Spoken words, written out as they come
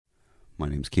My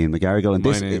name's Cian McGarrigle, and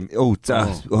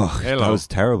that was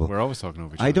terrible. We're always talking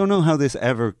over each other. I don't know how this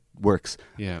ever works.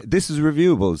 Yeah. This is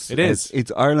Reviewables. It is.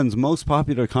 It's Ireland's most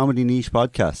popular comedy niche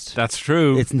podcast. That's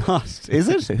true. It's not, is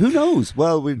it? Who knows?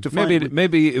 Well, we define.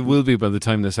 Maybe it will be by the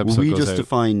time this episode we goes just out.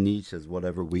 define niche as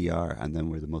whatever we are, and then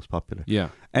we're the most popular. Yeah.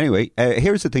 Anyway,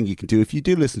 here's the thing you can do. If you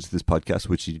do listen to this podcast,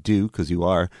 which you do because you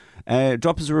are,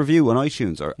 drop us a review on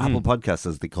iTunes or Apple Podcasts,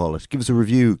 as they call it. Give us a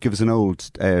review. Give us an old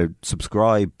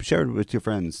subscribe. Share it with your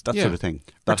friends. That sort of thing.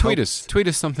 Or tweet us. Tweet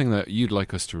us something that you'd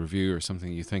like us to review or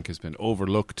something you think has been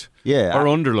overlooked or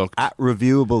underlooked. At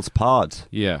Reviewables Pod.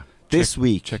 Yeah. This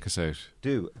week. Check us out.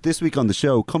 This week on the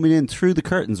show, coming in through the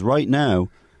curtains right now,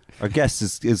 our guest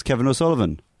is Kevin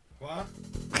O'Sullivan. What?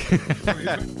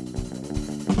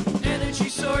 Energy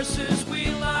sources we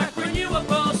like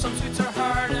renewable. Some sweets are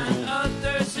hard and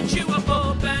others are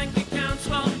chewable. Bank accounts,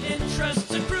 well,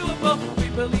 interests accruable. We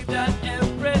believe that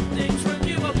everything's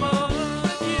reviewable.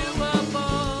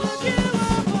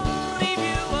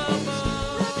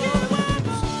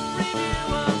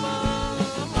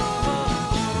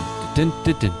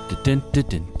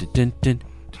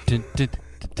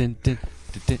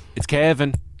 It's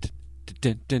Kevin.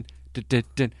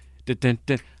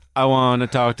 I want to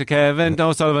talk to Kevin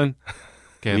O'Sullivan.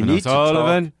 Kevin We need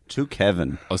O'Sullivan. to talk to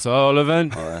Kevin.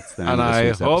 O'Sullivan. Oh, that's the name And of this I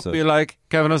week's hope episode. you like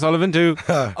Kevin O'Sullivan too.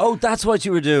 Oh, that's what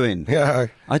you were doing. Yeah.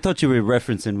 I thought you were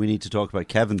referencing we need to talk about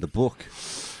Kevin the book.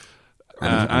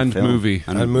 And film. movie.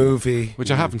 A movie. Which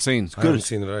I haven't seen. I haven't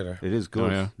seen it either. It is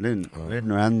good. Oh, yeah.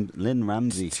 Lynn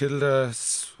Ramsey.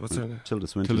 What's her name? Tilda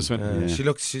Swinton. Tilda Swinton.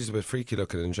 Yeah. She's a bit freaky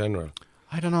looking in general.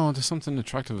 I don't know. There's something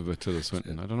attractive about Tilda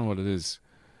Swinton. I don't know what it is.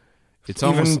 It's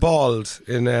Even almost bald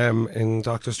in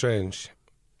Doctor Strange,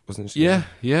 wasn't she? yeah.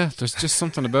 There's just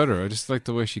something about her. I just like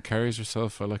the way she carries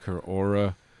herself. I like her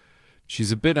aura.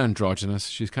 She's a bit androgynous.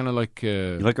 She's kind of like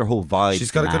You like her whole vibe.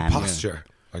 She's got a man. good posture.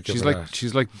 I give she's her like that.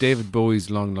 she's like David Bowie's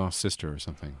long lost sister or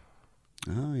something.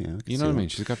 Oh yeah, You know what I mean?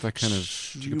 She's got that kind of.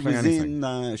 She can play was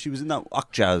anything. she was in that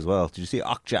Okja as well. Did you see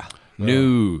Okja?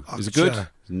 No, is it good? Okja.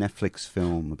 It's a Netflix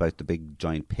film about the big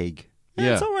giant pig.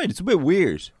 Yeah. It's all right. It's a bit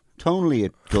weird. Tonally,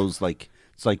 it goes like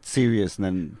it's like serious and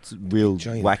then it's real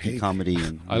Giant wacky pig. comedy.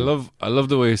 And I love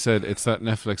the way you said it's that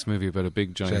Netflix movie about a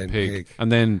big giant pig, pig.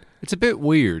 and then it's a bit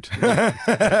weird.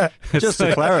 just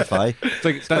to clarify, It's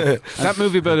like that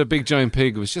movie about a big giant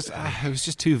pig was just it was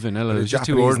just too vanilla. It was just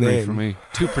too Japanese ordinary name. for me.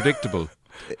 Too predictable.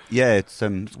 yeah, it's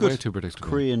Way good. too predictable.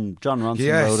 Korean John Ronson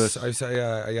wrote Yes, it. I say,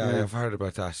 Yeah. I've heard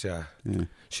about that. Yeah, Yeah.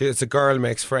 it's a girl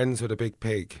makes friends with a big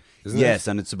pig, isn't Yes,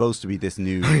 and it's supposed to be this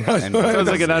new. Sounds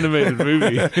like an animated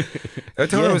movie. it? I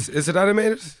thought it was. Is it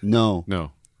animated? No,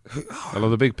 No, although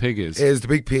the big pig is. Is the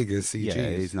big pig is CG? yeah,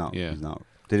 he's not. Yeah. He's not.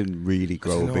 They didn't really I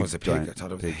grow didn't a know it big was a pig. giant I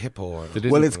thought it was pig. a hippo. Or They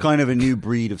didn't- Well, it's kind of a new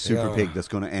breed of super Yeah. pig that's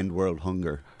going to end world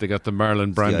hunger. They got the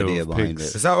Marlon the Brando idea of behind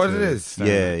pigs. it. Is that what it is?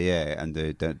 Yeah, and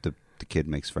the kid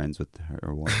makes friends with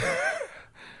her one.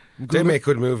 They make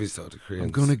good movies though. The Koreans.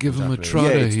 I'm gonna give him a Japanese. try. Yeah,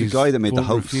 it's the He's guy that made the won't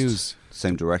host. refuse.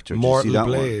 Same director. Did you see Mortal that one?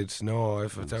 Blade. No,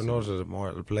 I've downloaded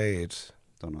Mortal Blade.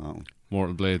 Don't know.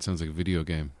 Mortal Blade sounds like a video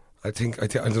game. I don't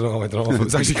know if it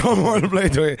was actually called Mortal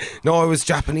Blade. No, it was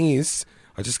Japanese.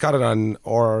 I just got it on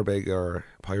Orbig or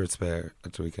Pirates Bay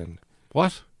at the weekend.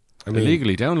 What? I mean-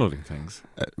 Illegally downloading things.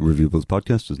 Reviewables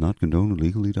podcast does not condone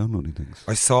illegally downloading things.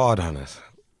 I saw it on it.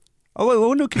 Oh, I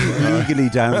wonder can you legally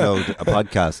download a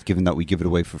podcast given that we give it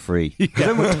away for free?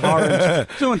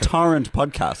 Someone torrent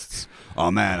podcasts.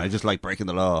 Oh man, I just like breaking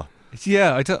the law.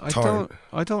 Yeah, I Torrent.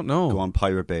 don't know. Go on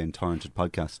Pirate Bay and torrented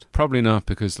podcast. Probably not,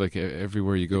 because like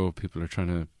everywhere you go, people are trying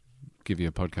to give you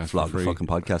a podcast Flog for the free. fucking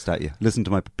podcast at you.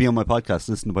 Be on my podcast.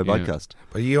 Listen to my Yeah. podcast.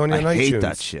 But you only on I iTunes. hate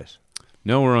that shit.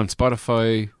 No, we're on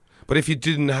Spotify. But if you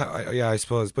didn't have, I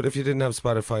suppose. But if you didn't have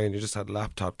Spotify and you just had a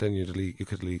laptop, then you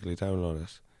could legally download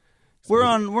it. We're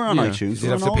on Yeah. iTunes. You'd We're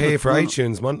have on to all pay the- for we're on-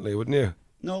 iTunes monthly, wouldn't you?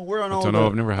 No, we're on I all don't the know.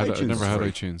 I've never had iTunes is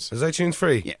free. iTunes. Is iTunes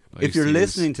free? Yeah. I If used you're to use-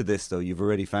 listening to this though, you've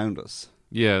already found us.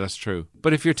 Yeah, that's true.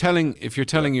 But if you're telling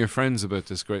your friends about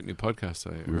this great new podcast,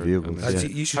 I heard, Reviewables, and- yeah.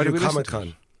 You should How do do we listen Comic to Con.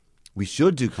 it? We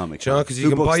should do comic. John, because you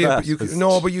Who can buy books it. that?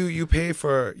 But you pay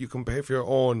for your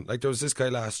own. Like there was this guy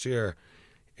last year,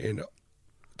 in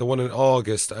the one in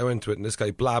August. I went to it, and this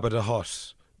guy Blabba the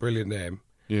Hutt, brilliant name,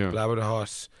 Yeah. Blabba the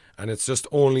Hutt, and it's just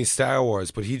only Star Wars.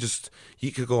 But he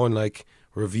could go and like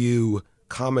review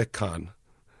Comic Con.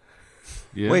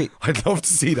 Yeah. Wait, I'd love to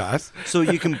see that. so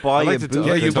you can buy like a to booth?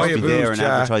 Yeah, Yeah, you that's buy a be booth there and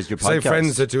advertise your So I have podcast.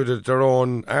 friends that do their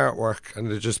own artwork, and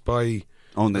they just buy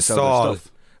Oh, and they a sell their stall.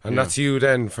 stuff. And Yeah. that's you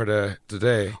then for the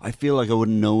day. I feel like I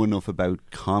wouldn't know enough about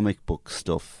comic book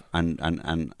stuff and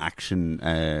action,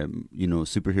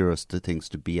 superhero things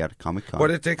to be at a Comic Con.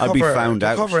 But they cover, I'd be found they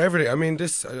out. cover everything. I mean,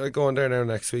 I go on there now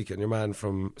next week, and your man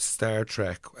from Star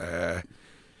Trek,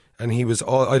 and he was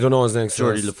I don't know his name.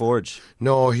 Geordie LaForge,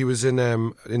 No, he was in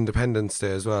Independence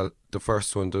Day as well. The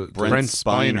first one, Brent Brent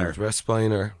Spiner. Spiner. Brett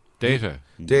Spiner.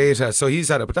 Data. So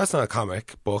he's at it, but that's not a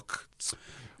comic book.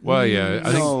 Well, yeah,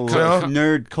 I No, think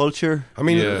nerd culture. I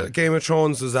mean, Yeah. Game of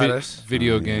Thrones was at it.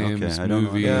 video Okay, games, I don't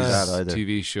know movies, that either.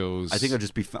 TV shows. I think I'll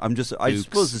just be. I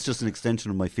suppose it's just an extension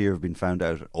of my fear of being found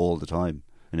out all the time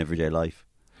in everyday life.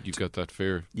 You've got that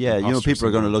fear. Yeah, Imposter people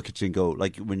are going to syndrome. look at you and go,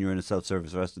 like when you're in a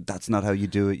self-service restaurant, that's not how you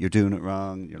do it. You're doing it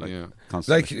wrong. You're like Yeah.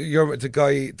 constantly. Like you're the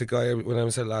guy when I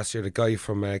was at last year, the guy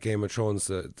from Game of Thrones,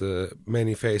 the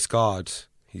many-faced god.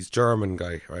 He's German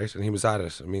guy, right? And he was at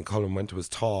it. I mean, Colin went to his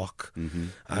talk,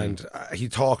 and he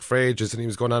talked for ages, and he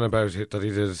was going on about it, that he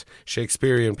did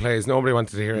Shakespearean plays. Nobody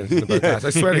wanted to hear anything about that. I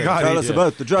swear to God, Tell us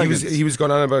about the dragons. He was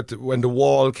going on about when the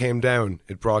wall came down,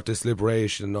 it brought this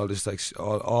liberation and all this like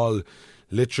all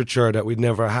literature that we'd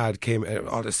never had came.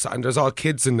 All this, and there's all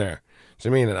kids in there. Do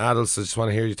you know what I mean? And adults that just want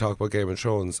to hear you talk about Game of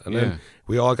Thrones, and Yeah. then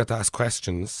we all got to ask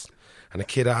questions. And a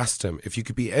kid asked him, if you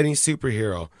could be any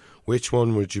superhero, which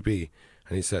one would you be?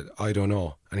 And he said, I don't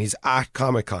know. And he's at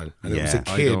Comic-Con. And it was a Yeah.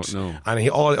 I kid. don't know.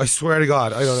 And I swear to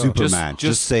God, I don't know. Superman. Just-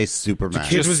 Just say Superman.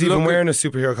 Kid Just was even look wearing a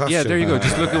superhero costume. Yeah, there you go.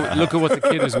 Just look at what the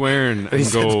kid is wearing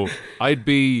and go, I'd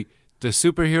be the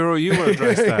superhero you were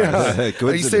dressed as. And he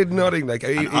Coincidence. said nothing. Like,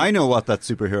 I know what that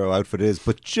superhero outfit is,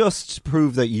 but just to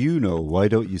prove that you know, why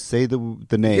don't you say the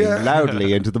name Yeah.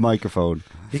 loudly into the microphone?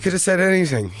 he could have said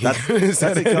anything. He could have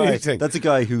said anything. That's a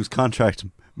guy whose contract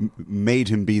made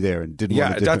him be there and didn't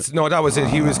want to do it. that was it.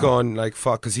 He was going like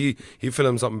fuck because he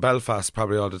films up in Belfast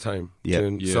probably all the time. Yeah.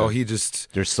 Yeah. So he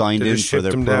just They're signed they in just for shipped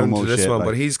their him down promo to this shit. one, like-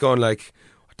 but he's going like,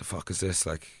 what the fuck is this?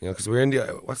 Like, you know, because we're in the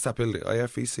what's that building?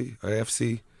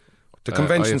 IFC, the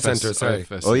convention IFS, center. Sorry.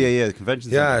 IFS. oh yeah, the convention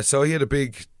Yeah, center. so he had a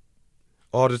big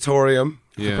auditorium.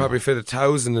 Could Yeah. probably fit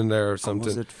 1,000 in there or Was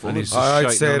something. it full And of- he's I'd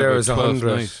just say shouting there out was about 12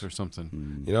 100. night or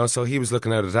something. You know, so he was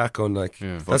looking out at that going like,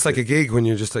 Yeah. that's like a gig when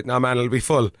you're just like, nah man, it'll be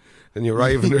full. Then you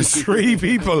arrive and there's 3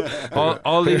 people.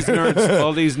 All these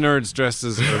nerds dressed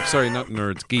as sorry, not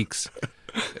nerds, geeks.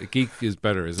 Geek is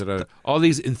better, is it? All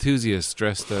these enthusiasts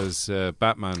dressed as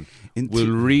Batman will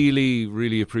really,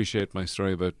 really appreciate my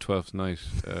story about 12th Night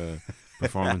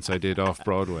performance I did off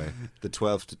Broadway. The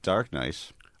 12th Dark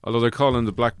Knight. Although they're calling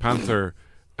the Black Panther.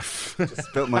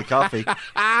 Spilt my coffee.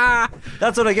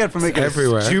 That's what I get for making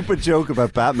everywhere. a stupid joke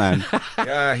about Batman.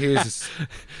 Yeah, he was just,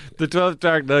 The 12th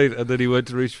Dark Knight, and then he went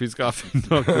to reach for his coffee and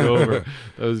knocked it over.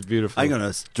 That was beautiful. I'm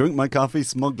going to drink my coffee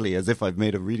smugly as if I've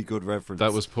made a really good reference.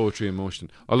 That was poetry in motion.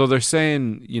 Although they're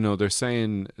saying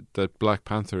that Black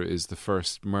Panther is the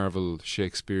first Marvel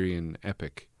Shakespearean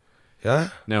epic. yeah.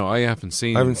 Now, I haven't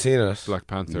seen I haven't seen it. Black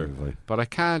Panther, Neither have I. but I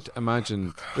can't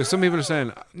imagine. There's some people are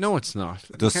saying, no, it's not.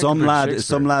 You There's can't some compare to lad, Shakespeare.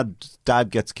 some lad's dad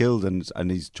gets killed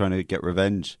and he's trying to get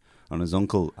revenge on his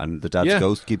uncle, and the dad's Yeah.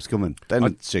 ghost keeps coming. Then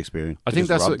it's Shakespearean. I They think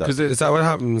just that's robbed because that. Is that what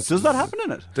happens? Does that happen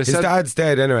in it? they His said dad's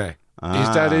dead anyway. his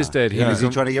dad is dead. Yeah. Is he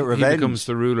trying to get revenge? He becomes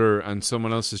the ruler, and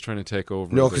someone else is trying to take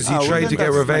over. No, I because think. he tried to get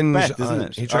that's revenge. Macbeth, isn't on,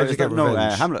 it? he tried Or to is get that- no,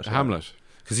 revenge. Hamlet. Hamlet.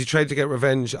 Because he tried to get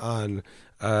revenge on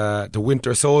the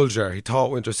Winter Soldier. He thought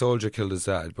Winter Soldier killed his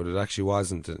dad, but it actually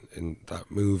wasn't in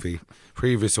that movie,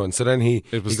 previous one. So then It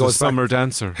he was goes the Summer back.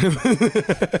 Dancer.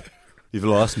 You've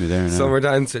lost me there now. Summer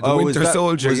Dancer. The Winter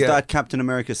Soldier. Was yeah. that Captain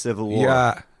America Civil War?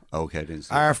 Yeah. Okay, I didn't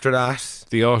see. After that,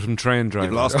 The Autumn Train You've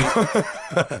Driver. lost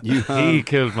me. You He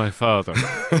killed my father.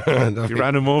 He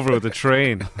ran him over with a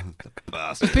train.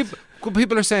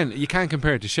 People are saying you can't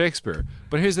compare it to Shakespeare,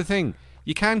 but here's the thing: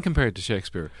 you can compare it to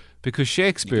Shakespeare because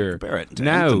Shakespeare compare it to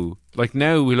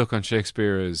now we look on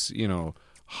Shakespeare as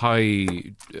high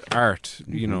art,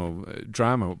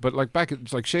 drama. But like back,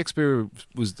 it's like Shakespeare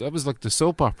was like the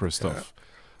soap opera stuff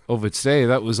of its day.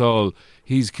 That was all.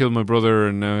 He's killed my brother,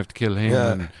 and now I have to kill him.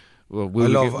 Yeah. And, well,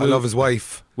 I love his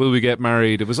wife. Will we get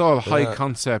married? It was all high Yeah.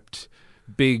 concept,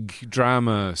 big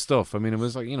drama stuff. I mean, it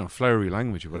was like flowery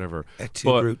language or whatever. Et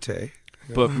But- brute.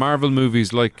 But Marvel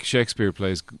movies, like Shakespeare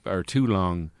plays, are too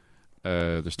long.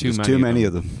 There's There's too many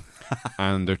of them.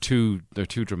 and they're too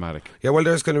dramatic. Yeah, well,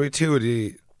 there's going to be 2 of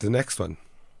the next one.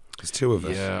 There's 2 of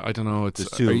it. Yeah, I don't know. It's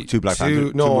There's two Black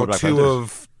Panther. 2, no, more Black 2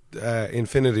 Panthers. of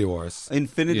Infinity Wars.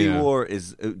 Infinity Yeah. War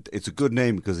is it's a good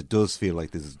name because it does feel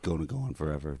like this is going to go on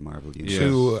forever. Marvel Universe.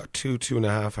 Yeah. Two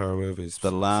 2.5-hour movies.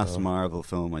 The last So- Marvel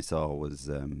film I saw was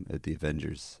The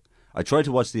Avengers. I tried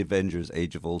to watch The Avengers: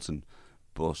 Age of Ultron,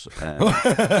 but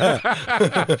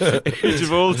Age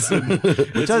of Olsen. It's I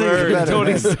think is where better.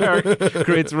 Tony Stark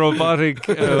creates robotic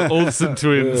Olsen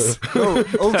twins. no,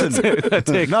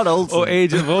 Olsen, not Olsen. Oh,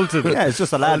 Age of Olsen. Yeah, it's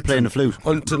just a lad playing the flute.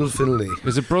 Until Finley.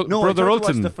 Is it No, I Brother tried to watch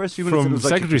Olsen the first few minutes, it from was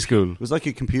like secondary school? It was like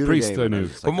a computer Priest, game. I and knew.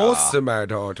 was But like, most of them are,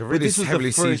 though. They're But really this was heavily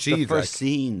the CG'd. first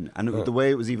scene, and the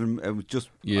way it was even, it was just,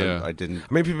 Yeah. I didn't.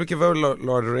 I mean, people give out Lord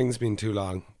of the Rings being too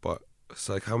long, but it's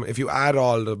like if you add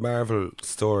all the Marvel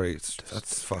stories,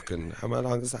 that's fucking how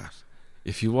long is that?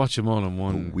 If you watch them all in A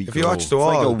one week If you ago. watch the It's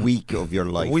like all- a week of your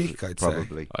life. week, I'd say.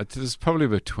 probably. there's probably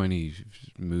about 20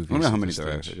 movies. I don't know how at many this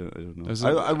there are. stage. I don't know. There's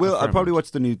I will. a I'll fair probably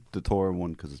amount. watch the Thor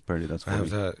one because apparently that's I have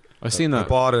funny. that. I've seen I that.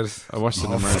 bought it. I watched it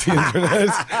in off America.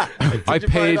 the internet. I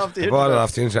paid. I bought it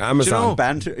off the internet. Amazon. know-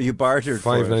 Banter, you bartered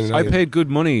for it. $5.99. I paid good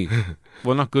money.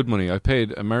 Well, not good money. I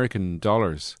paid American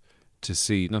dollars to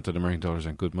see. Not that American dollars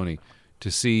aren't good money.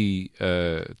 To see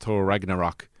Thor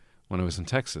Ragnarok when I was in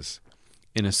Texas,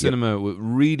 in a cinema with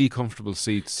really comfortable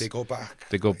seats. They go back.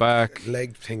 They go back.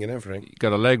 Leg thing and everything. You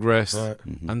got a leg rest, Right.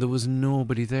 and there was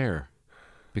nobody there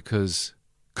because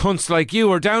cunts like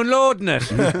you are downloading it.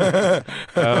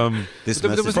 This There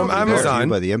message was from brought to you Amazon.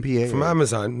 by the MPA. From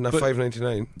Amazon, not But-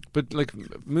 $5.99. But like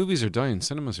movies are dying,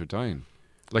 cinemas are dying.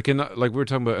 Like we were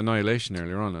talking about Annihilation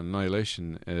earlier on.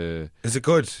 Annihilation, Is it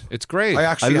good? it's great. I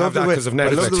actually love have the that way- because of I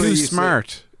love it's the way Netflix. you too say-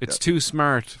 smart. It's too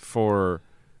smart for.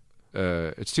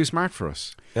 It's too smart for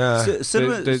us. Yeah.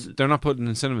 Cinema, They're not putting it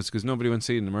in cinemas because nobody wants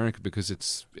to see it in America because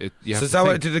it's. You have So is to that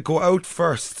think. did it go out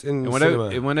first in It went cinema?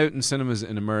 out. It went out in cinemas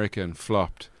in America and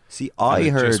flopped. see, and I it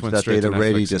heard just went that straight they'd to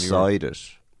already Netflix in Europe. decided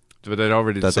But they'd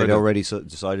already that decided. they'd already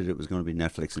decided it was going to be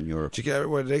Netflix in Europe Did you get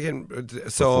where they can?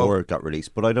 So before it got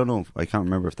released. But I don't know. I can't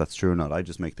remember if that's true or not. I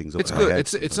just make things up. It's in my good. head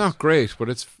It's sometimes. not great, but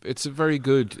it's a very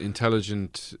good,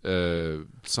 intelligent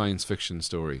science fiction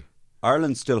story.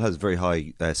 Ireland still has very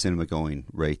high cinema going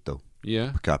rate though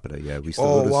Yeah. per capita. Yeah, we still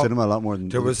Oh, go to what- cinema a lot more than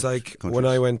there other was like countries. when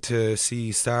I went to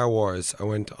see Star Wars, I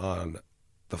went on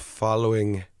the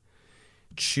following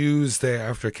Tuesday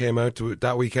after it came out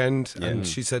that weekend, and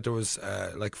she said there was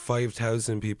like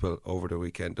 5,000 people over the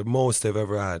weekend, the most they've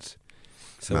ever had.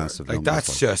 So Massive like number, that's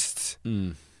like. just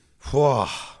whoa.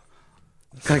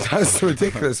 Like that's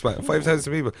ridiculous, man.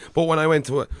 5,000 people. But when I went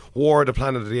to War of the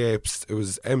Planet of the Apes, it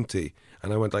was empty,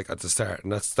 and I went like at the start,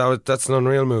 and that's an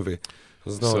unreal movie.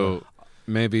 There's no So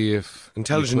maybe if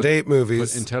intelligent you ape put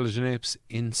movies intelligent apes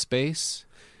in space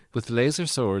with laser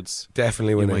swords,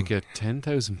 definitely you winning. might get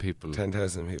 10,000 people.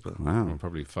 10,000 people. Wow. Or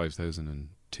probably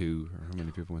 5,002, or how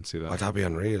many people went to see that? Oh, that'd be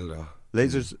unreal though.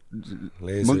 lasers,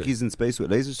 Laser, monkeys in space with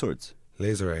laser swords.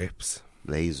 laser apes.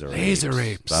 Laser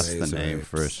apes. That's Laser the name apes.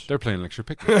 for it. They're playing lecture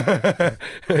picnic.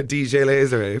 DJ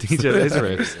Laser Apes. DJ Laser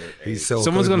Apes. He's so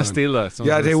Someone's good, going to man. steal that. Someone's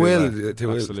Yeah, gonna they steal will. that. They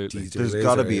will. Absolutely. DJ There's Laser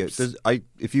got to be Apes.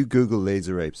 if you Google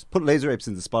laser apes, put laser apes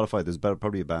into Spotify. There's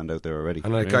probably a band out there already.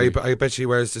 And like Maybe. I bet she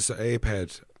wears this ape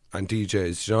head and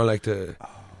DJs. You know, like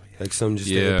like some just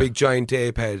Yeah. a big giant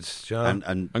ape head. You know? And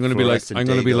I'm going to be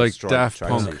like Daft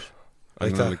Punk. Like I'm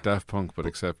that. going like Daft Punk, but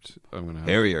except I'm going to have.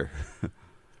 Hairier.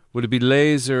 Would it be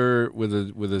laser with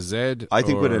a Z? I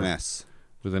think with or an S.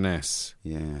 With an S.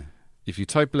 Yeah. If you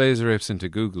type laser apes into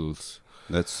Google's,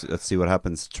 Let's see what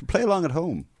happens. Play along at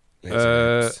home.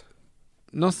 Laser Apes.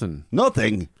 nothing.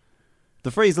 Nothing.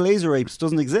 The phrase laser apes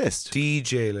doesn't exist.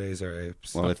 DJ Laser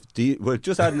Apes. Well,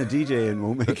 just adding a DJ in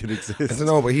won't make it exist. I don't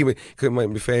know, but he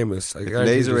might be famous. I If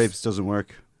guarantee laser there's apes doesn't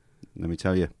work, let me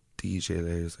tell you. DJ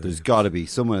Laser. There's got to be.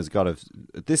 Someone has got to.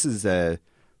 This is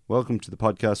welcome to the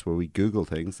podcast where we Google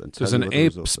things and tell There's you an what the ape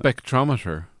results are.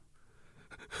 spectrometer.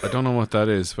 I don't know what that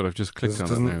is, but I've just clicked on it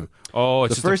Doesn't- now. Oh,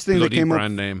 it's The just first a thing that bloody came up-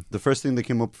 brand name. The first thing that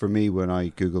came up for me when I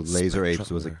Googled laser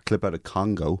apes was a Spectrometer. clip out of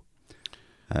Congo.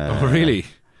 Oh, really?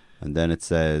 And then it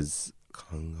says,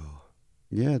 Congo.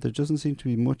 yeah, there doesn't seem to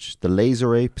be much. The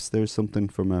laser apes, there's something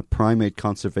from a primate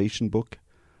conservation book.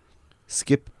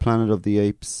 Skip Planet of the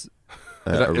Apes.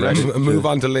 It actually- Move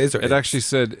on to Laser It Apes.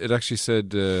 actually said.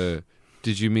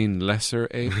 Did you mean lesser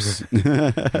apes?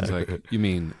 I was like, you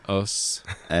mean us?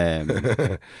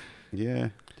 Yeah,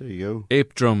 there you go.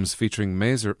 Ape drums featuring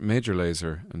Major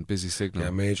Laser and Busy Signal. Yeah,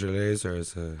 Major Laser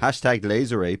is a... Hashtag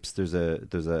laser apes. There's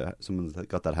a someone's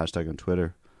got that hashtag on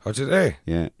Twitter. Oh, today?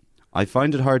 Yeah. I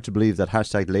find it hard to believe that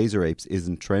hashtag laser apes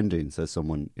isn't trending, says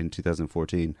someone in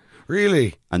 2014.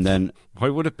 Really? And then Why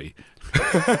would it be?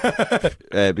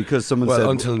 because someone Well, said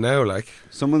until now, like...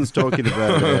 someone's talking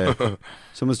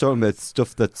about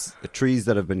stuff that's trees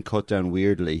that have been cut down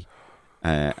weirdly,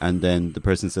 and then the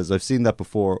person says, "I've seen that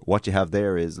before. What you have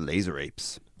there is laser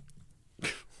apes."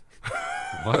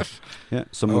 What? Yeah,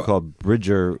 someone called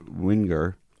Bridger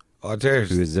Winger Oh, there's.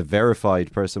 who is a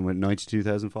verified person with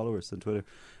 92,000 followers on Twitter.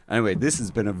 Anyway, this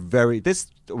has been a very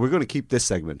we're going to keep this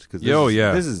segment because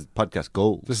this is podcast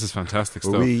gold. This is fantastic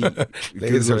Where stuff. we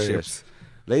Laser Google shit. apes.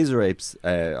 Laser apes.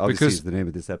 Obviously, Because- is the name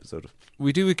of this episode.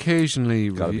 We do occasionally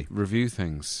Gotta be. review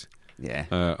things Yeah,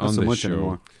 on not so this much show.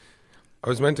 anymore. I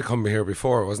was meant to come here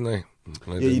before, wasn't I?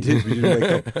 Yeah, you did. You didn't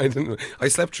wake up. I didn't. I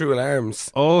slept through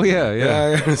alarms. Oh yeah.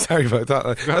 Yeah, sorry about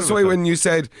that. That's why about when you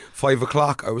said 5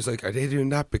 o'clock, I was like, are they doing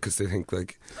that because they think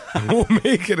like I won't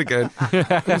make it again?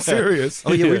 I'm serious.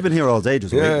 Oh yeah, we've been here all day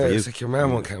just Yeah, waiting for you. it's like your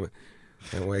man won't come.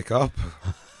 Can't wake up.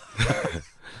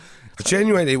 But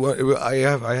genuinely, I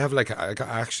have like I got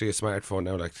actually a smartphone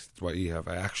now, like what you have.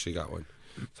 I actually got one.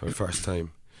 It's my first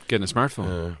time. Getting a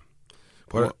smartphone.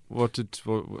 But What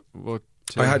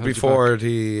I had held you before back?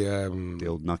 The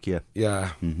old Nokia.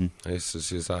 yeah. Mm-hmm. I used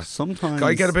to use that. Sometimes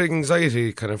I get a bit of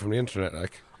anxiety kind of from the internet,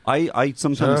 like. I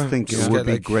sometimes Yeah, think just it would get,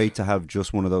 be like- great to have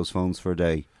just one of those phones for a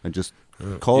day and just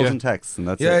calls Yeah. and texts, and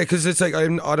that's Yeah, it. because it's like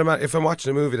I'm automatic. If I'm watching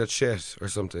a movie that's shit or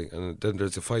something, and then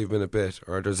there's a 5-minute bit,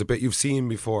 or there's a bit you've seen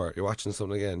before, you're watching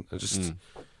something again, and just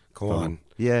go on.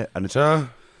 Yeah, and it's Do you know?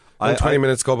 I- And 20 I-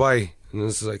 minutes go by, and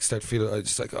it's like start feeling. I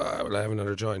just like, oh, will I have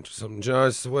another joint or something? Do you know?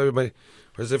 It's the way my.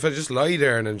 Whereas if I just lie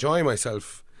there and enjoy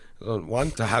myself, I don't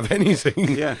want to have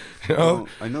anything. yeah. You know? No,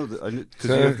 I know that because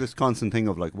So- you have this constant thing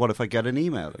of like, what if I get an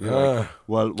email? And you're like, Yeah.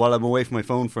 while I'm away from my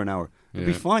phone for an hour, it'll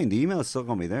be Yeah. fine. The email's still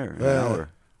gonna be there in an Yeah. hour.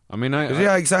 I mean, I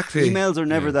Yeah, exactly. Emails are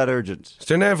never that urgent.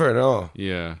 They're never no.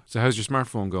 yeah. So how's your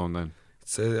smartphone going then?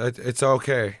 It's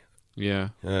okay. Yeah.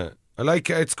 Yeah, I like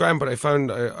it's grand, but I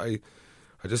found I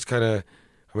just kind of.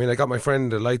 I mean, I got my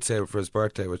friend a lightsaber for his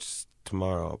birthday, which is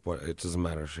tomorrow, but it doesn't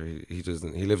matter. Sure, he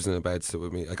doesn't. He lives in a bed sit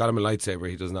with me. I got him a lightsaber.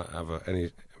 He does not have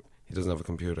He doesn't have a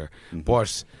computer.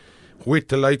 But with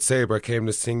the lightsaber came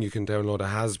this thing you can download a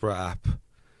Hasbro app,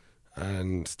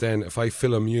 and then if I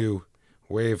film you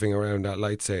waving around that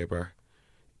lightsaber,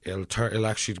 it'll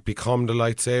actually become the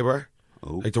lightsaber,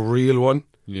 like the real one.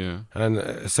 Yeah.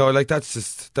 And so like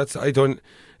that's I don't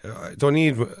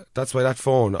need. That's why that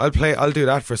phone. I'll do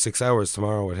that for 6 hours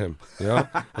tomorrow with him. You know,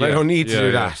 and I don't need to Yeah, do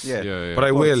yeah. that. Yeah. Yeah. But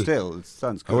I But will. still, it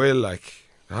sounds I good. will like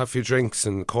have a few drinks,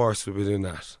 and of course we'll be doing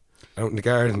that out in the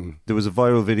garden. There was a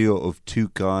viral video of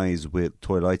two guys with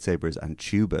toy lightsabers and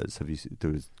tubas.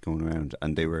 There was going around,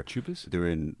 and they were Tubas? They were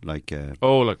in like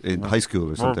Like in high school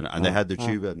or something, and they had their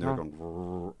tuba, and they were going,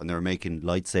 "Rrrr," and they were making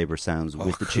lightsaber sounds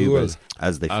with the cool. tubas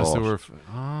as they as fought. they were.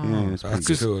 Yeah, it was pretty That's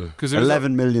good. cool. Because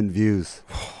 11 million views.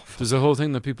 There's a whole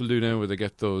thing that people do now where they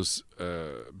get those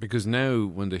because now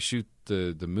when they shoot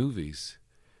the movies,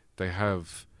 they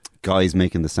have Guys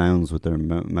making the sounds with their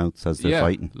mouths as they're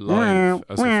fighting. live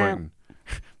as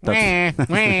they're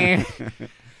fighting.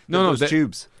 No, Those they-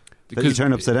 tubes that you because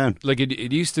turn upside down. Like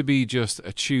it used to be just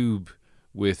a tube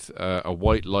with a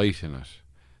white light in it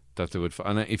that they would.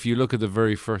 And if you look at the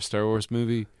very first Star Wars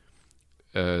movie,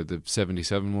 the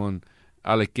 '77 one,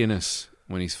 Alec Guinness,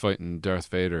 when he's fighting Darth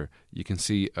Vader, you can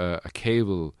see a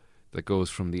cable that goes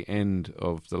from the end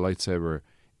of the lightsaber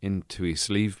into his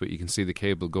sleeve, but you can see the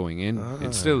cable going in.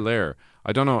 It's still there.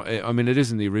 I don't know. I mean, it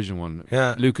is in the original one.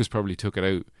 Yeah. Lucas probably took it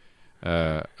out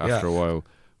after a while,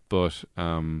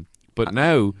 but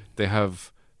now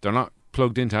they're not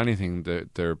plugged into anything.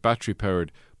 They're battery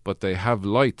powered, but they have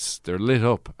lights. They're lit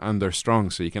up and they're strong,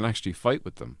 so you can actually fight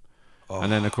with them.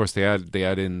 And then of course they add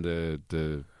in the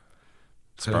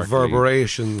Kind of sparkly-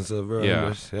 reverberations of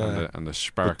yeah, it. Yeah. and the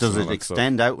sparks. But does and it all that stuff.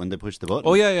 extend out when they push the button?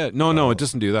 Oh yeah. No, it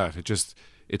doesn't do that.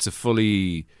 It's a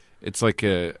fully. It's like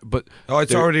a. But Oh,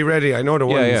 it's they're- already ready. I know the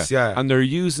ones. Yeah. And they're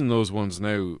using those ones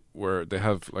now where they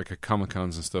have like a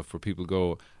Comic-Cons and stuff where people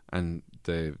go and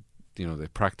they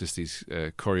practice these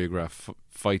choreographed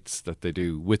fights that they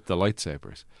do with the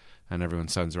lightsabers, and everyone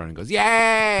stands around and goes,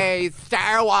 "Yay,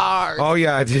 Star Wars!" Oh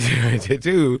yeah, they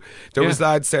do. There was Yeah.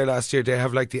 lads there last year. They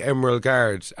have like the Emerald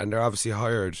Guard, and they're obviously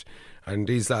hired. And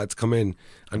these lads come in,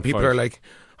 and people fight. are like,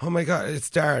 "Oh my god, it's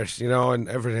Dart," and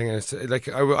everything. And it's like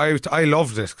I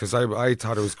loved it because I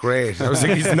thought it was great. I was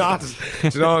like, "He's not,"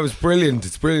 it was brilliant.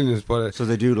 It's brilliant, but So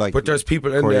they do like but there's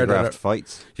people in there that choreographed are,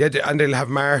 fights. yeah, and they'll have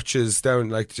marches down.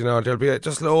 Like there'll be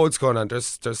just loads going on.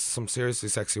 There's some seriously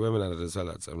sexy women at it as well.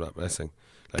 Lads. I'm not messing.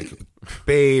 Like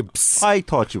babes. I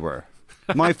thought you were.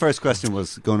 My first question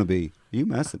was going to be, are you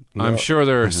messing? I'm sure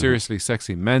there are seriously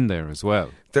sexy men there as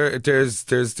well. There's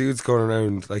dudes going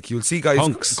around, like you'll see guys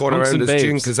Hunks going around and as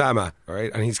Jin babes. Kazama,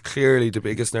 right? And he's clearly the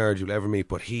biggest nerd you'll ever meet,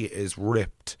 but he is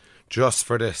ripped just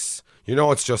for this.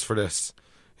 It's just for this.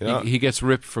 He gets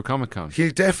ripped for Comic-Con.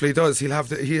 He definitely does. He'll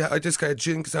have I just got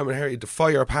Jin Kazama hair, he had the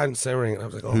fire pants and everything. And I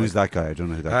was like, oh, Who's that guy? I don't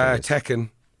know who that guy is. Tekken.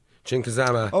 Jin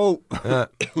Kazama. Oh,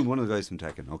 one of the guys from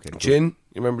Tekken. Okay. Cool. Jin,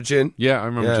 you remember Jin? Yeah, I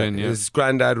remember Jin. Yeah, His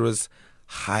granddad was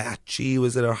Hayachi,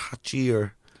 was it, or Hachi,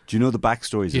 or Do you know the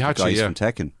backstories of the Hihachi, guys yeah. from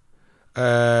Tekken?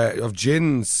 of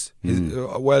Jin's?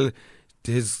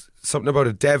 His something about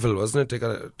a devil, wasn't it? They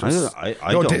got a,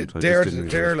 I don't.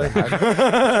 They're like.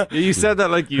 Yeah, you said that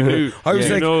like you knew. I was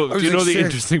do like- do I was you know like, the shit.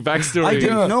 interesting backstory? I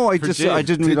didn't know. I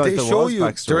didn't realize They there show was you.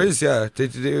 backstory. There is,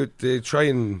 yeah. They try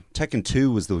and. Tekken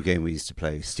 2 was the game we used to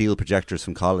play. Steal projectors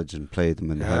from college and play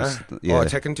them in the house. Oh, Yeah.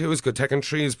 Tekken 2 is good. Tekken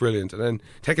 3 is brilliant. And then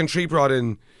Tekken 3 brought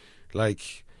in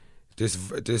like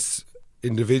this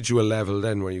individual level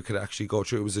then where you could actually go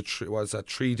through. It was was that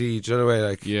 3D? Do you know the way?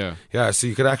 Like, Yeah. So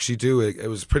you could actually do it. It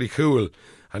was pretty cool.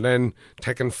 And then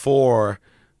Tekken 4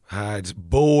 had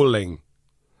bowling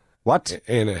What?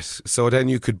 in it, so then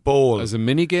you could bowl As a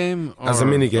mini game? as a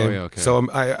mini game. Oh, yeah, okay. So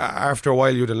after a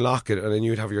while, you'd unlock it, and then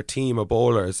you'd have your team of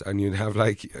bowlers, and you'd have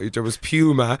like there was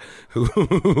Puma, who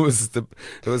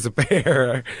was a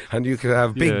bear, and you could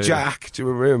have Big Yeah, yeah. Jack. Do you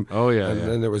remember him? Oh, yeah, And yeah.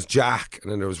 then there was Jack,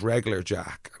 and then there was regular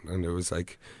Jack, and then there was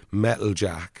like Metal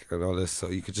Jack and all this. So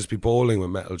you could just be bowling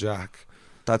with Metal Jack.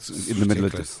 That's in the middle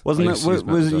of ridiculous. it. Wasn't I it? used to use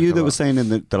Was it Metal you Jack a that lot. was saying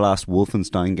in the last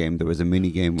Wolfenstein game there was a mini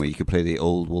game where you could play the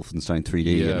old Wolfenstein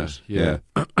 3D in it?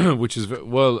 Yeah. Which is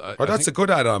well. Oh, that's a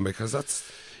good add-on because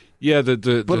that's yeah.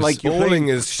 But like you're bowling playing,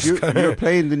 is you're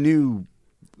playing the new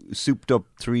souped up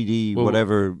 3D Well,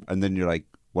 whatever, and then you're like,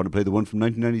 want to play the one from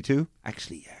 1992?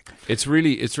 Actually, yeah. It's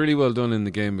really well done in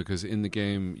the game because in the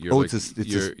game you're Oh, like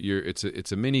it's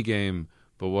it's a mini game,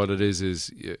 but what it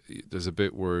is there's a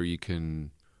bit where you can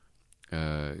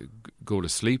go to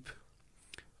sleep.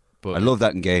 But I love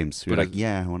that in games. You're but like,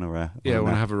 yeah, I want to. I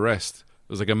want to have a rest.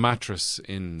 There's like a mattress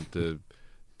in the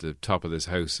top of this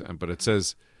house, but it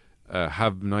says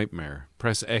have nightmare.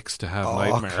 Press X to have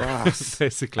nightmare. class.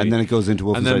 Basically, And then it goes into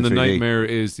Wolfenstein and then the 3D. nightmare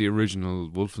is the original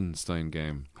Wolfenstein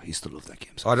game. I used to love that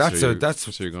game. Oh, that's So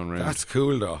that's you're going round. that's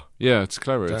cool though. Yeah, it's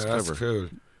clever. It's That's clever. cool.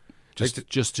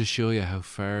 Just to show you how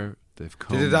far they've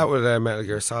come. They did that with Metal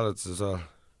Gear Solids as well.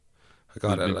 I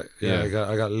got it. Yeah.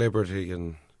 I got Liberty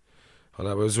and all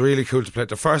that. It was really cool to play.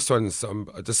 The first one's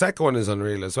the second one is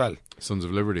Unreal as well. Sons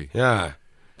of Liberty. Yeah,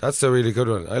 that's a really good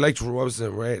one. I liked what was it,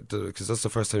 Raid, because that's the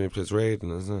first time you played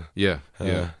Raiden, isn't it? Yeah,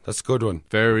 yeah. That's a good one.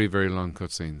 Very, very long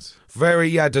cutscenes.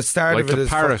 The start Like of it the is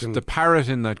parrot. fucking, The parrot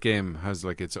in that game has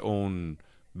like its own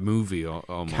movie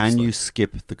almost. Can you like.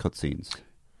 skip the cutscenes?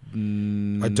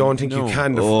 I don't think No. you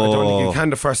can. I don't think you can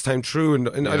the first time through,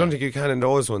 and I don't think you can in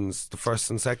those ones, the first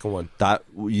and second one. That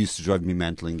used to drive me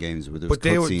mental in games where there was But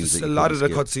they were cutscenes. that a you lot of the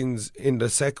couldn't skip. cutscenes in the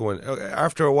second one.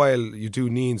 After a while, you do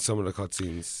need some of the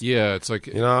cutscenes. Yeah, it's like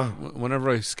You know? whenever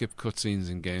I skip cutscenes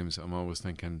in games, I'm always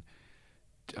thinking,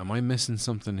 am I missing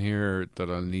something here that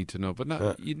I'll need to know? But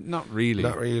not not really.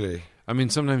 Not really. I mean,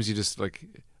 sometimes you just like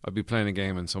I'll be playing a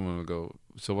game and someone will go,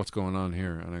 "So what's going on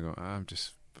here?" And I go, "I'm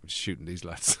just shooting these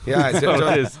lads." Yeah, That's all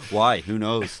it is. Why? Who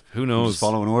knows? Who I'm knows? just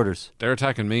following orders. They're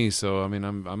attacking me, so I mean,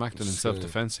 I'm acting in Just,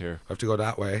 self-defense here. I have to go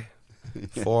that way,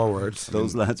 forwards.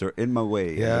 Those lads are in my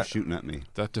way. Yeah. They're shooting at me.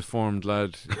 That deformed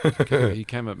lad, he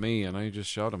came at me, and I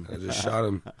just shot him. I just shot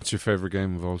him. What's your favorite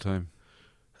game of all time?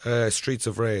 Streets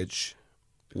of Rage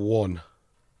 1.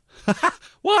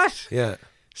 What? Yeah.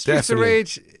 Streets Definitely. of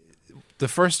Rage. The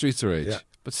first Streets of Rage. Yeah.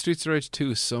 But Streets of Rage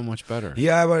 2 is so much better.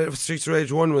 Yeah, but Streets of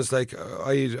Rage 1 was like,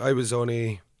 I was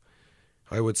only,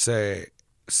 I would say,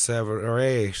 7 or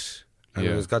 8. And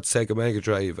Yeah. it was got Sega Mega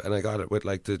Drive, and I got it with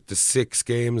like the 6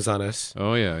 games on it.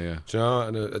 Oh, yeah, yeah. Do you know?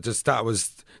 And it just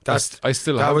that's I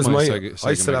still that have was my my Sega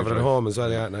I still Mega have it at Drive. home as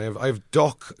well. Yeah, and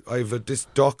I've this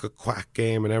Duck Quack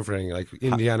game and everything, like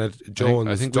Indiana Jones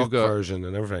I think Duck we've got- version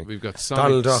and everything. We've got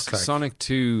Donald Sonic, Duck, like. Sonic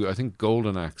 2, I think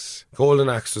Golden Axe. Golden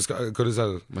Axe was good as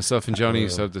well. Myself and Johnny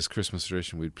used to have this Christmas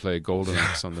tradition. We'd play Golden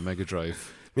Axe on the Mega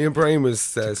Drive. Me and Brian was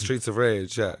Streets of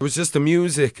Rage. Yeah, it was just the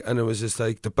music, and it was just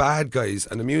like the bad guys,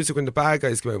 and the music when the bad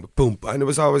guys came out, boom, and it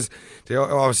was always it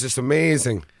was just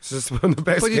amazing. It's just one of the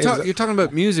best. But games. you're talking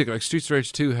about music. Like Streets of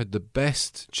Rage 2 had the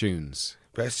best tunes.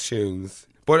 Best tunes.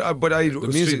 But The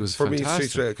music was for me, fantastic.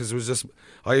 Streets because it was just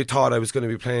I thought I was going to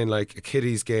be playing like a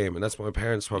kiddies game, and that's what my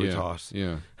parents probably Yeah, thought.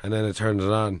 yeah. And then I turned it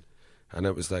on, and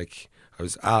it was like I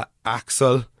was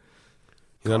Axel.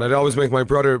 You know, and I'd always make my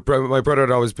brother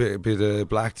would always be the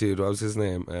black dude. What was his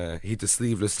name? He'd the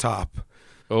sleeveless top.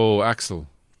 Oh, Axel.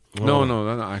 No,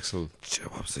 not Axel.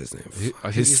 What was his name? I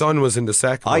think His he's- son was in the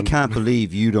second I one. can't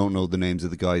believe you don't know the names of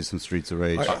the guys from Streets of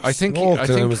Rage. I think Smoked I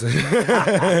and think was-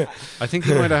 I think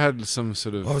he might have had some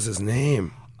sort of. what was his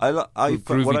name?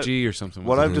 Groovy G or something.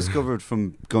 What wasn't I've it? discovered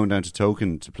from going down to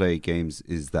Token to play games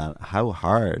is that how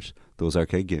hard those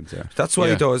arcade games are. That's why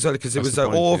Yeah. though, as well, because it That's was the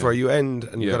point, over. yeah. You end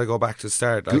and you Yeah. got to go back to the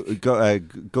start.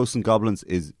 Like, Ghosts and Goblins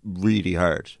is really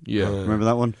hard. Yeah. Remember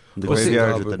that one? The Ghosts and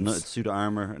graveyard with the Goblins. suit of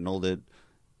armor and all the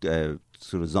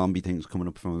sort of zombie things coming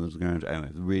up from the ground. Anyway,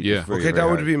 really, Yeah. it's very, okay, very that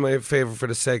would hard. be my favorite for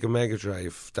the Sega Mega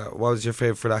Drive. What was your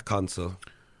favorite for that console?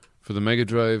 For the Mega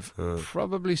Drive,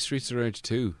 probably Streets of Rage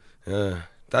 2. Yeah,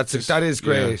 that is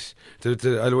great.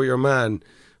 I know your man.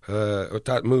 With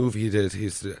that move he did,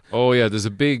 Oh yeah, there's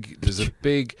a big. See,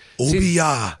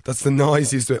 Obiya. That's the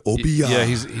noise he's doing. Obiya. yeah,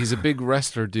 he's a big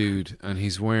wrestler dude, and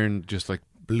he's wearing just like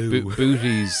Blue.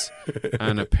 booties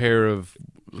and a pair of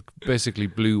basically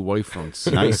blue white fronts.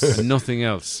 Nice. And nothing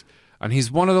else. And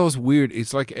he's one of those weird.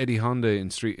 It's like Eddie Honda in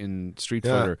Street Yeah.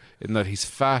 Fighter, in that he's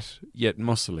fat yet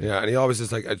muscly. Yeah, and he always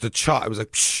is like the chop. It was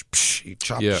like psh, psh, he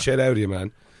chopped Yeah. the shit out of you,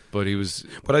 man. But he was.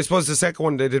 But I suppose the second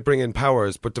one they did bring in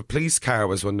powers, but the police car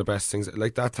was one of the best things.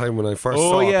 Like that time when I first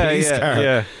saw a police car.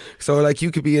 yeah. So like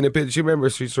you could be in a bit. Do you remember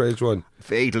Streets of Rage 1?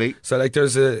 Vaguely. So like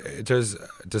there's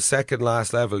the second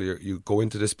last level. You go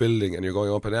into this building and you're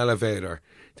going up an elevator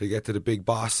to get to the big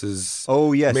boss's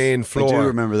Oh, yes. main I floor. do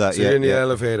remember that, So you're yeah, in the yeah.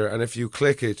 elevator, and if you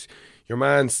click it, your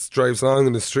man drives along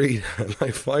in the street and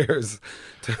like fires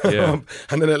to Yeah. up,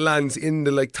 and then it lands in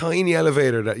the like tiny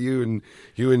elevator that you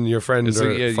and your friend It's are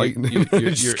like, yeah, fighting. you-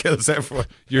 It just kills everyone.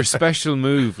 Your special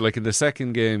move, like in the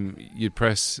second game, you'd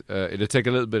press. It'd take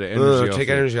a little bit of energy off take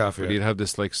you, energy off you, but yeah. you'd have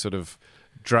this like sort of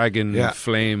dragon Yeah.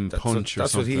 flame That's punch what, or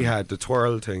that's what something. he had, the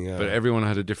twirl thing. Yeah. But everyone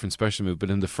had a different special move. But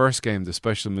in the first game, the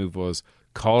special move was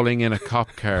calling in a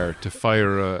cop car to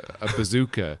fire a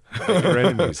bazooka at your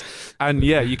enemies. And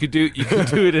yeah, you could do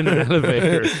it in an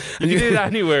elevator. You could do it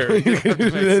anywhere. You can do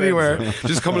Makes it sense. anywhere.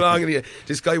 Just come along and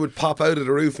this guy would pop out of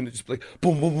the roof and it just be like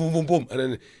boom, boom, boom, boom, boom, and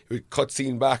then it would cut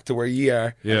scene back to where you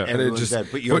are. Yeah. and it Everyone's just. dead,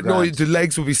 but you're no, grand. the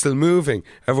legs would be still moving.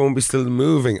 Everyone would be still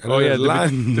moving. And Oh then yeah, it'd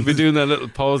land. they'd be doing that little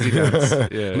palsy dance. And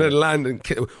then Yeah. it'd land and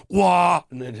wah,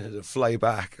 and then it'd fly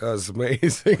back. That was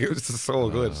amazing. It was just so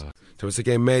good. There was a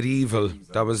game Medieval.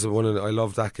 That was one of I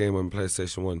loved that game on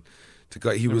PlayStation 1. The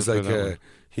guy he Never was like played that one.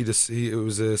 it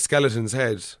was a skeleton's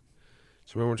head.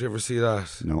 Do you remember? Did you ever see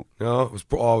that? No. No, it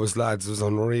was lads. It was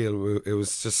unreal. It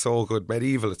was just so good.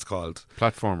 Medieval, it's called.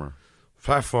 Platformer.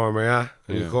 Platformer, yeah.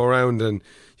 And Yeah. you go around and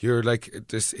you're like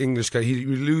this English guy.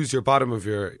 You lose your bottom of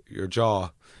your jaw.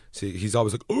 See, he's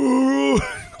always like,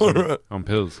 oh, On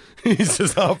pills. he's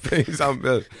just up. He's on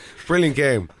bill. Brilliant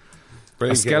game. A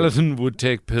Brilliant skeleton would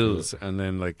take pills and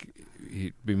then like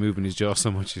he'd be moving his jaw so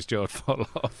much his jaw would fall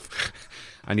off.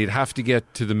 And you'd have to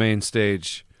get to the main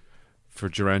stage for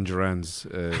Duran Duran's.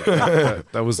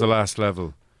 That was the last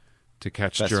level to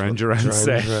catch Duran Duran's game.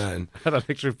 set Duran at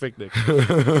Electric Picnic.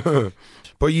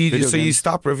 But you Video you games.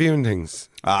 stop reviewing things.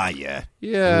 Ah, yeah.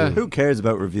 Yeah. Who cares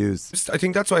about reviews? I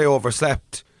think that's why I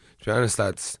overslept. To be honest,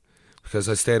 lads, because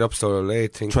I stayed up so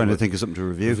late thinking Trying to about think of something to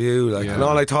review. review. Like, Yeah. and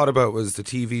all I thought about was the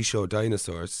TV show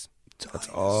Dinosaurs. That's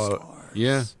all.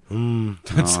 Yeah. No.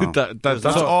 That's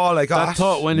all I got. That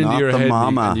thought went into Not your the head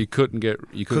mama. and you couldn't get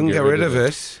Couldn't get rid of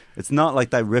it. It's not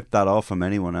like they ripped that off from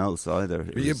anyone else either.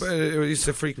 It Yeah, was- but it used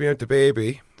to freak me out. The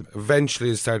baby. Eventually,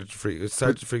 it started to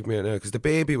freak me out now because the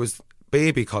baby was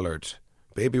baby coloured.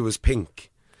 Baby was pink.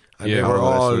 And Yeah. they were Oh, the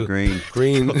rest all were green.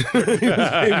 Green.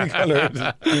 Baby coloured.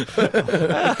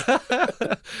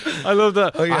 I love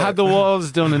that. Oh, yeah. I had the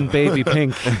walls done in baby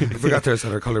pink. I forgot there's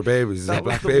other colour babies. That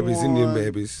Black was the babies, Indian one.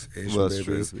 babies, Asian Well, that's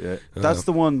true. babies. Yeah. That's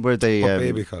the one where they What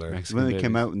baby colour? Mexican when they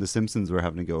came babies. out and the Simpsons were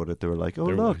having a go at it. They were like, "Oh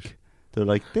They're look, white. they're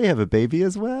like they have a baby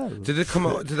as well." Did it come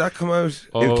out? Did that come out?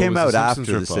 Oh, it came was out the after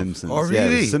Simpsons the ripoff. Simpsons. Oh, Yeah,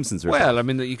 really? the Simpsons. ripoff. Well, I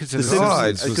mean, you could say The the Simpsons,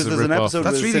 Simpsons was because a there's an rip-off. episode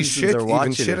That's where really the Simpsons shit, are even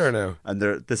watching shitter it, now. and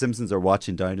the Simpsons are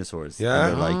watching dinosaurs. Yeah?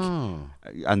 and they're like, Oh.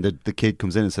 and the kid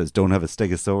comes in and says, "Don't have a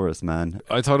Stegosaurus, man."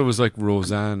 I thought it was like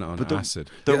Roseanne on But acid.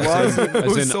 There was, It As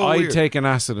was in, so I'd weird. taken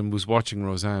acid and was watching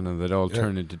Roseanne, and they'd all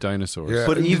turn into dinosaurs. Yeah.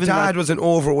 But And even the dad that- was an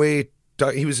overweight.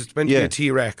 He was meant to be Yeah. a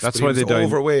T-Rex. That's but why he they was died.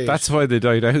 overweight. That's why they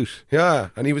died out. yeah,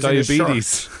 and he was Diabetes. in a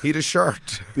shirt. He had a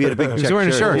shirt. we had a big. He was check wearing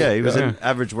a shirt. Yeah, he was Yeah. an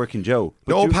average working Joe.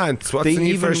 But No you- pants. What's they the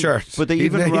need for a even- shirt? But they he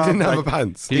even didn't, he robbed didn't have that- a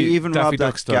pants. They even Daffy robbed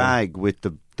Duck that style. gag with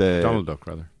the Donald Duck,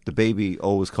 rather. the baby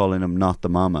always calling him not the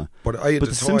mama. But I had But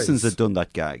the the Simpsons toys. had done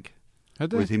that gag Had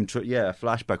they? with him. A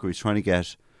flashback where he's trying to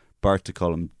get Bart to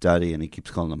call him Daddy, and he keeps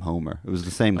calling him Homer. It was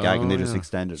the same gag, Oh, and they just yeah.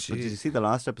 extended. But did Jeez. you see the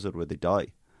last episode where they die?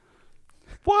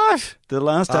 What? The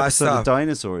last episode stop. of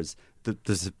Dinosaurs.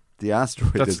 the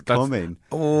asteroid is coming,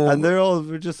 and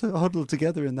we're just huddled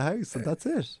together in the house, and that's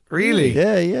it. Really?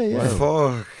 Yeah.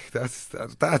 Fuck.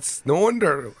 That's no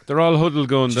wonder. They're all huddled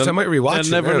going. I might rewatch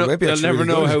They'll it. never know, Maybe they'll it's never really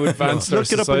know good. how advanced our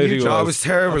Look it up on society YouTube. was. Oh, it was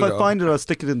terrible. If I though. find it, I'll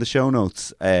stick it in the show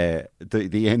notes. The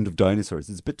end of dinosaurs.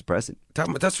 It's a bit depressing.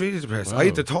 That's really depressing. Wow. I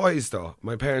had the toys though.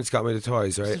 My parents got me the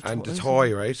toys, right? And the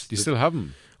toy, right? Do you still have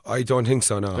them? I don't think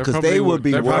so now. They're Because probably they would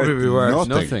be they're worth probably worth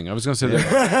nothing. I was going to say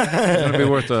they're going to be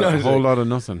worth a whole lot of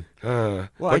nothing. Well,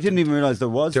 I didn't even realise there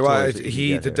was. There was, toys that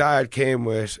you could the get dad came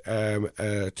with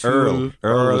a tool. Earl.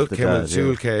 Earl was the came with dad, a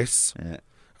tool yeah. case,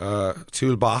 here.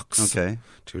 toolbox, Okay.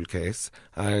 tool case,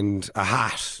 and a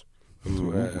hat.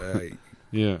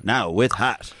 Yeah. Now with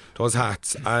hat. Those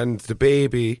hats, and the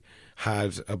baby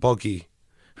had a buggy,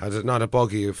 not a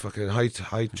buggy, a fucking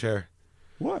high chair.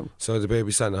 Wow. So the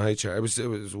baby sat in a high chair. It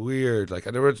was weird. Like,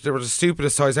 and they were the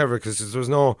stupidest toys ever because there was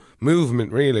no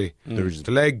movement really.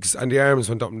 The legs and the arms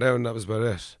went up and down. That was about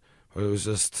it. But it was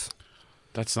just.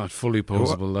 That's not fully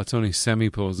posable. That's only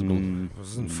semi-posable. It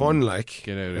wasn't fun. Like,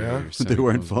 Get out of yeah. here. They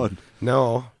weren't Semi-posable. fun.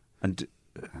 No. And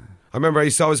I remember I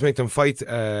used to always make them fight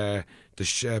the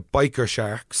biker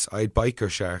sharks. I had biker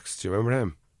sharks. Do you remember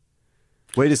them?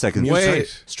 wait a second.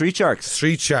 Wait. Street Sharks.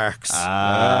 Street sharks.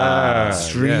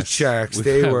 Street yes. sharks.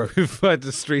 We've had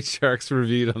the Street Sharks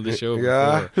reviewed on the show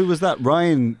Yeah. before. Who was that?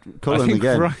 Ryan Cullen think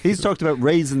again. Ryan- He's talked about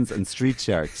raisins and Street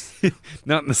Sharks.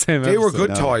 Not in the same They were episode.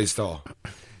 good toys though.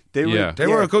 They Yeah. They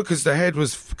were good because the head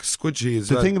was squidgy as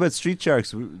The well. thing about Street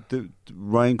Sharks,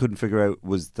 Ryan couldn't figure out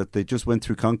was that they just went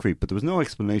through concrete, but there was no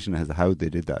explanation as to how they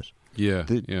did that. Yeah,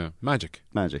 The- yeah. Magic.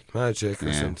 Magic or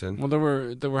Yeah. something. Well,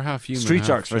 there were half human. Street half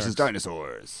Sharks versus sharks.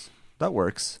 dinosaurs. That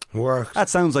works. Worked. That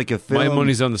sounds like a film. My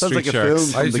money's on the sounds Street like a Sharks.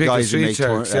 film from I'd the pick the guys who Street make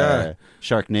Sharks, yeah.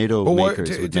 Sharknado But makers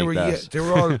they, would they make were that. they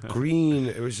were all green.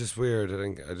 It was just weird. I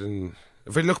think I didn't.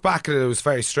 If I look back at it, it was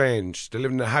very strange. They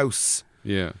lived in a house.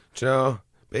 Yeah. Do you know?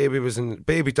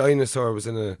 Baby dinosaur was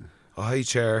in a high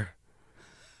chair.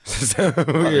 Just weird.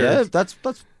 Yeah, that's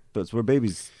where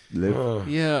babies live. Oh.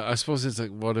 Yeah, I suppose it's like,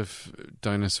 what if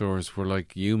dinosaurs were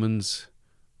like humans,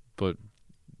 but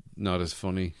not as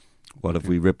funny? What if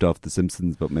we ripped off the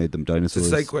Simpsons but made them dinosaurs?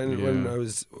 It's like when Yeah.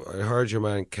 I heard your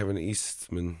man Kevin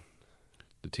Eastman.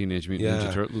 The Teenage Mutant Yeah.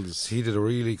 Ninja Turtles. He did a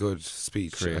really good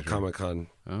speech Creator. at Comic Con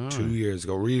Ah. 2 years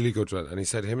ago. Really good one. And he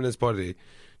said him and his buddy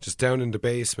just down in the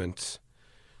basement,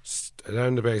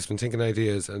 thinking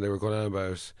ideas, and they were going on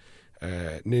about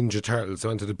Ninja Turtles. They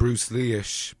went to the Bruce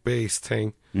Lee-ish base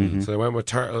thing. So they went with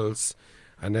Turtles.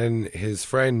 And then his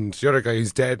friend, the other guy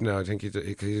who's dead now, I think he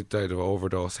died of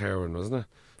overdose heroin, wasn't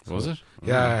it? Was it?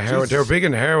 Yeah, heroin. They were big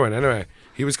in heroin anyway.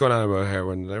 He was going on about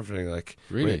heroin and everything. Like,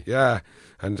 Really? Yeah.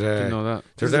 And Didn't know that.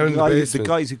 they're This is down in the the basement.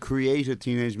 guys who created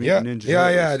Teenage Yeah, Mutant Ninja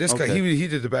yeah. Turtles. This guy, Okay. he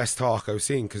did the best talk I've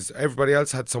seen because everybody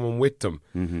else had someone with them,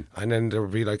 and then there would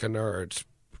be like a nerd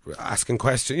asking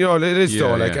questions. You know, it is Yeah,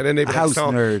 though. Like, yeah. and then they'd be A house like,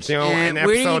 so, nerd. You know, in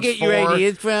episode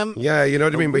 4, from? Yeah, you know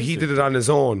what I mean. But he did it on his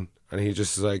own, and he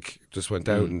just went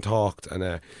out and talked.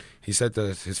 And he said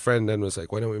that his friend then was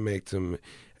like, "Why don't we make them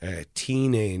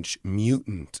teenage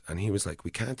mutant?" And he was like,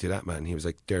 "We can't do that, man." He was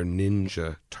like, "They're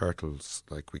ninja turtles.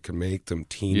 Like, we can make them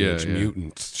teenage Yeah.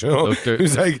 mutants." You know? Look, he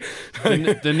was like,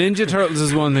 The Ninja Turtles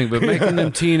is one thing, but making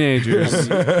them teenagers.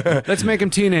 Let's make them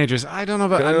teenagers. I don't know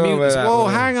about I don't know mutants. about that, Whoa,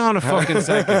 man. hang on a fucking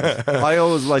second. I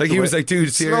always liked like the he way, was like,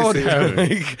 "Dude, Slow seriously." down.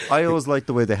 Like, I always liked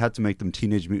the way they had to make them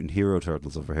Teenage Mutant Hero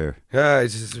Turtles over here. yeah,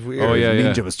 it's just weird. Oh, yeah,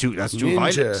 yeah. Ninja was too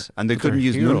Ninja. violent, and they couldn't they're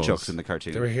use heroes. nunchucks in the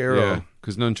cartoon. They're a hero. Yeah,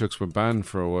 because nunchucks were banned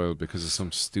for a while because of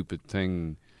some stupid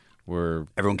thing where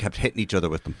Everyone kept hitting each other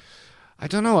with them. I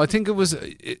don't know. I think it was.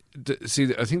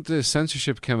 I think the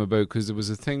censorship came about because there was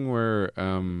a thing where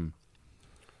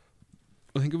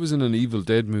I think it was in an Evil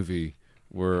Dead movie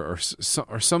where, or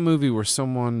some movie where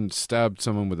someone stabbed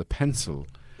someone with a pencil,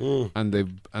 and they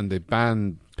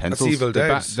banned That's Pencils. Evil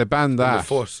Dead. They banned In the that.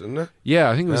 foot, isn't it? Yeah,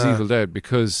 I think it was Yeah. Evil Dead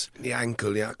because The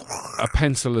ankle, yeah. a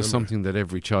pencil is something that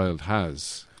every child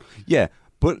has. Yeah,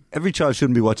 but every child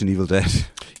shouldn't be watching Evil Dead.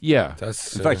 Yeah,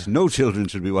 That's In fact, no children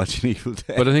should be watching Evil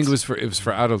Dead. but I think it was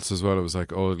for adults as well. It was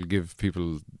like, oh, it'll give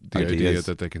people the idea Ideas.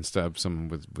 that they can stab someone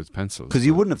with pencils. because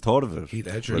you wouldn't have thought of it. Heath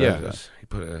Ledger. Yeah. did it. He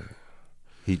put a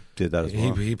He did that as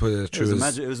well. he put it it, through was a his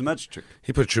magic, it was a magic trick.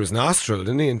 he put it through his nostril,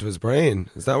 didn't he? Into his brain.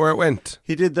 Is that where it went?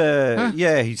 He did the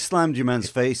he slammed your man's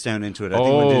face down into it. I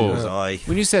think went into his eye.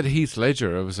 When you said Heath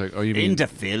Ledger, I was like, oh, you mean Into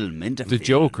film, the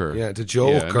Joker? Yeah, the Yeah,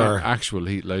 Joker. not actual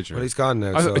Heath Ledger. Well, he's gone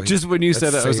now. I- so just when you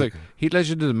said let's it, I was see. like, Heath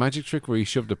Ledger did a magic trick where he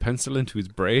shoved a pencil into his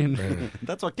brain.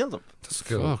 That's what killed him. That's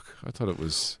cool. Fuck, I thought it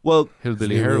was Well,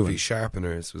 hillbilly New heroin. movie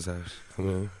Sharpeners was out. Come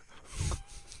on.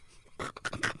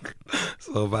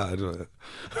 So bad, wasn't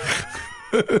it?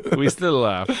 We still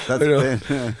laugh.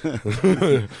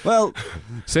 Well,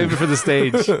 Save it for the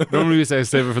stage. Normally we say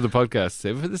save it for the podcast.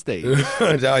 Save it for the stage.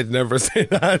 I'd never say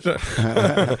that.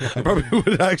 I probably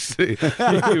would actually.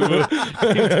 You would. You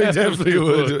I definitely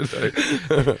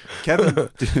would. Kevin,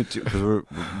 because we're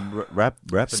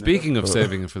wrapping. Speaking of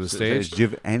saving it for the stage, do you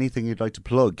have anything you'd like to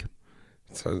plug?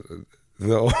 So,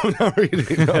 no, not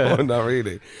really. No, not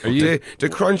really. Are you- the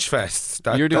Crunch Fest?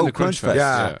 you're doing the Crunch Crunch Fest.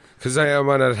 Yeah, because I am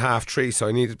on at 3:30, so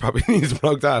I probably need to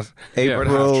plug that. Yeah. Or at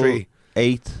April 3:30.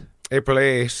 8th. April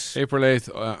 8th. April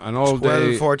 8th, and all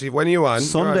day. 12:40. When are you on?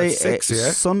 Sunday, You're on at 6,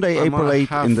 yeah? Sunday, I'm April on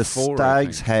 8th in the 4:30, I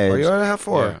Stag's think. Oh, Head. you're on at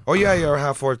 4:30. Yeah. Oh, yeah, you're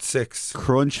at 4:30 to 6.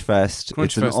 Crunch Fest.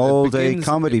 Crunch it's Fest. an all-day It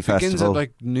comedy begins festival. at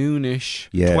like noonish.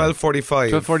 yeah,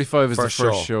 12:45. 12:45 is the First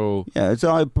first show. yeah, it's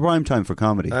prime time for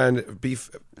comedy. And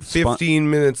 15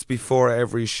 minutes before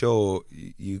every show,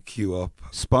 you queue up.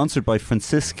 Sponsored by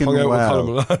Franciscan Hung out with Colm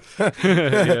a Well.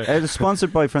 lot. It's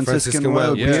sponsored by Franciscan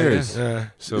Well yeah, beers. Yeah.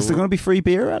 So Is there going to be free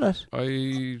beer at it?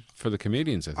 for the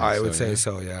comedians, I think. I would so, say yeah.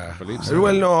 so, yeah. I believe so.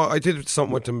 Well, no, I did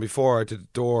something with them before. I did a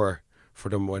door for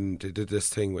them when they did this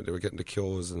thing when they were getting the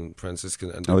Kyo's and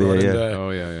Franciscan. And they Oh, yeah, brought in yeah. the- Oh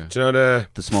yeah. do you know the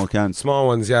The small cans. small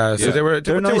ones? Yeah. So Yeah. they were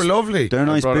They're they nice. were lovely. They're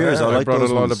nice beers. I like brought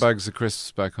those a lot ones. of bags of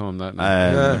crisps back home that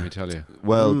night. Yeah. Let me tell you.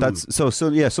 Well, that's so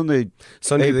yeah. Sunday,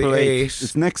 Sunday April the 8th. 8th.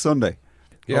 It's next Sunday.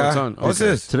 Yeah. Oh, it's on. What's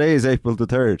Okay. this? Today is April the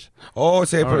 3rd. Oh,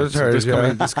 it's April All the right, so 3rd. this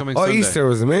yeah. coming Oh, Sunday. Easter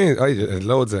was amazing. I did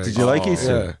loads of it. Did you like Oh.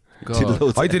 Easter? Yeah.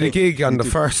 God. I did a gig on the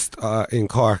 1st in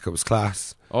Cork. It was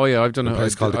class. Oh yeah, I've done A a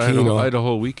place called the I had Kino. I had a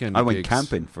whole weekend. I of went gigs.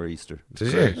 camping for Easter.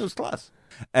 Did It you? was class.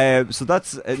 So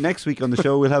that's next week on the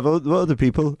show. We'll have other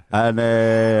people, and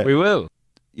We will.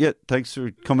 yeah, thanks for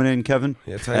coming in, Kevin.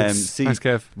 Yeah, thanks. See, Thanks,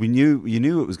 Kev. you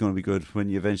knew it was going to be good when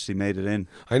you eventually made it in.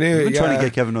 I knew. We've been trying to yeah.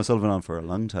 get Kevin O'Sullivan on for a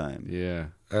long time. Yeah.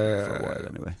 For a while,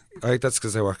 anyway. That's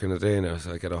because I work in the day now,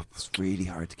 so I get up. It's really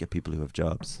hard to get people who have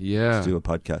jobs Yeah. to do a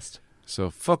podcast. So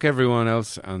fuck everyone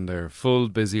else and their full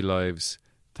busy lives.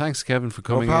 Thanks, Kevin, for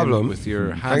coming problem. in with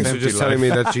your half Thanks for empty just life. telling me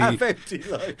that you. Empty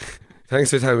life. Thanks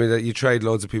for telling me that you tried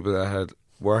loads of people that had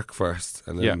work first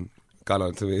and then Yeah. got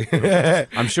on to me.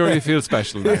 I'm sure you feel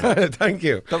special now. Thank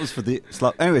you. That was for the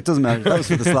slap. Anyway, it doesn't matter. That was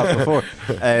for the slap before.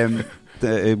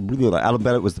 Alan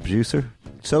Bennett was the producer.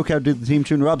 SoCal did the theme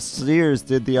tune. Rob Steers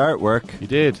did the artwork. You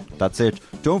did. That's it.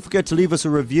 Don't forget to leave us a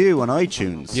review on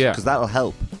iTunes. Yeah. Because that'll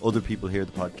help other people hear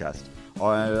the podcast.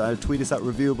 Or tweet us at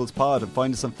ReviewablesPod and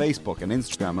find us on Facebook and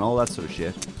Instagram and all that sort of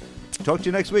shit. Talk to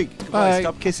you next week. Goodbye. Bye.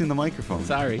 Stop kissing the microphone.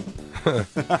 Sorry.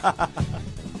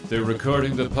 They're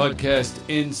recording the podcast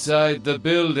inside the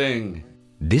building.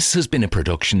 This has been a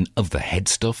production of the Head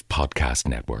Stuff Podcast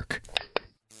Network.